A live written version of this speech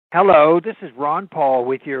Hello, this is Ron Paul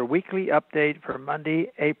with your weekly update for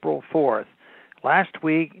Monday, April 4th. Last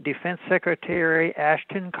week, Defense Secretary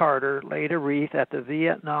Ashton Carter laid a wreath at the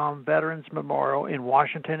Vietnam Veterans Memorial in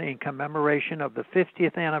Washington in commemoration of the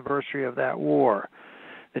 50th anniversary of that war.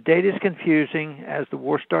 The date is confusing as the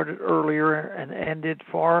war started earlier and ended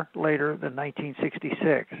far later than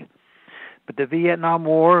 1966. But the Vietnam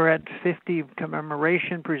War at 50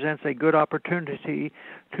 commemoration presents a good opportunity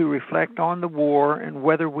to reflect on the war and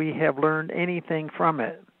whether we have learned anything from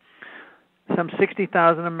it. Some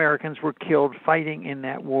 60,000 Americans were killed fighting in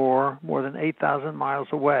that war, more than 8,000 miles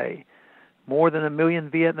away. More than 1 million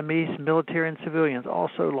Vietnamese military and civilians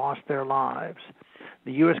also lost their lives.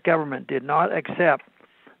 The U.S. government did not accept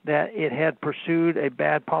that it had pursued a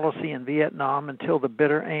bad policy in Vietnam until the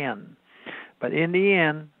bitter end. But in the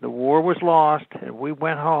end, the war was lost, and we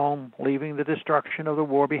went home, leaving the destruction of the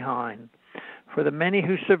war behind. For the many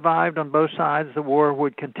who survived on both sides, the war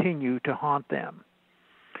would continue to haunt them.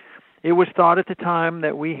 It was thought at the time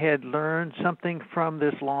that we had learned something from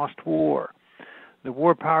this lost war. The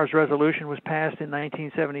War Powers Resolution was passed in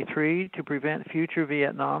 1973 to prevent future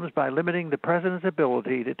Vietnams by limiting the President's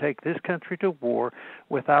ability to take this country to war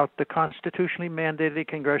without the constitutionally mandated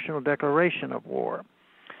congressional declaration of war.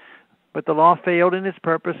 But the law failed in its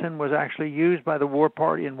purpose and was actually used by the War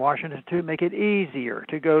Party in Washington to make it easier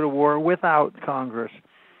to go to war without Congress.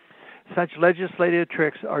 Such legislative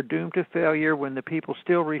tricks are doomed to failure when the people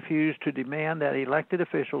still refuse to demand that elected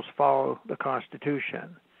officials follow the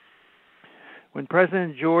Constitution. When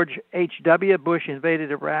President George H.W. Bush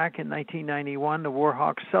invaded Iraq in 1991, the war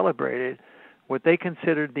hawks celebrated what they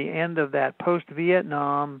considered the end of that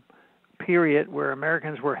post-Vietnam period where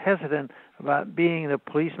Americans were hesitant about being the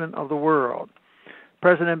policemen of the world.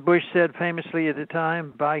 President Bush said famously at the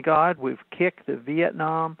time, "By God, we've kicked the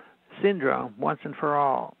Vietnam syndrome once and for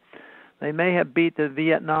all." They may have beat the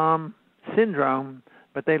Vietnam syndrome,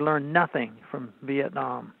 but they learned nothing from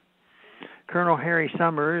Vietnam. Colonel Harry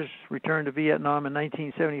Summers returned to Vietnam in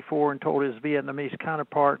 1974 and told his Vietnamese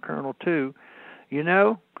counterpart, Colonel Tu, "You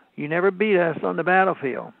know, you never beat us on the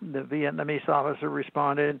battlefield." The Vietnamese officer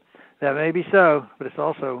responded, "That may be so, but it's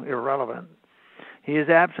also irrelevant." He is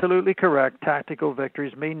absolutely correct. Tactical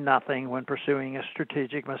victories mean nothing when pursuing a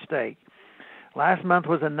strategic mistake. Last month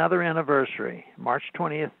was another anniversary. March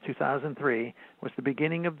 20th, 2003 was the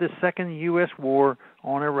beginning of the second U.S. war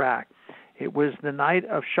on Iraq. It was the night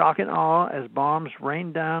of shock and awe as bombs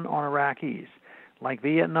rained down on Iraqis. Like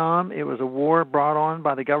Vietnam, it was a war brought on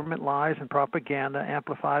by the government lies and propaganda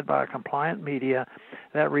amplified by a compliant media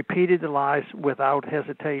that repeated the lies without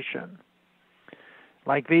hesitation.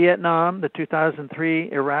 Like Vietnam, the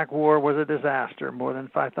 2003 Iraq War was a disaster. More than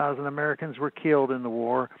 5,000 Americans were killed in the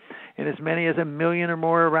war, and as many as 1 million or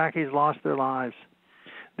more Iraqis lost their lives.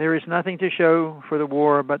 There is nothing to show for the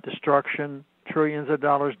war but destruction, trillions of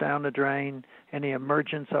dollars down the drain, and the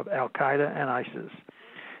emergence of Al-Qaeda and ISIS.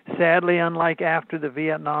 Sadly, unlike after the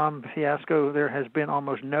Vietnam fiasco, there has been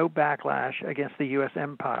almost no backlash against the U.S.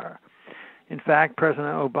 empire. In fact,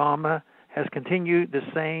 President Obama has continued the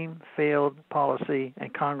same failed policy,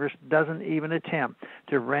 and Congress doesn't even attempt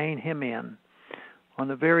to rein him in. On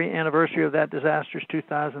the very anniversary of that disastrous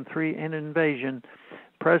 2003 invasion,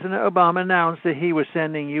 President Obama announced that he was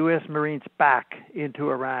sending U.S. Marines back into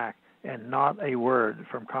Iraq, and not a word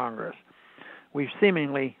from Congress. We've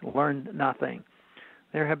seemingly learned nothing.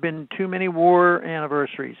 There have been too many war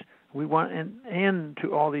anniversaries. We want an end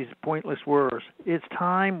to all these pointless wars. It's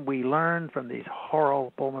time we learn from these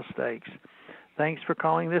horrible mistakes. Thanks for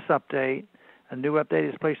calling this update. A new update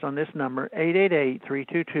is placed on this number,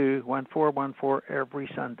 888-322-1414, every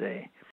Sunday.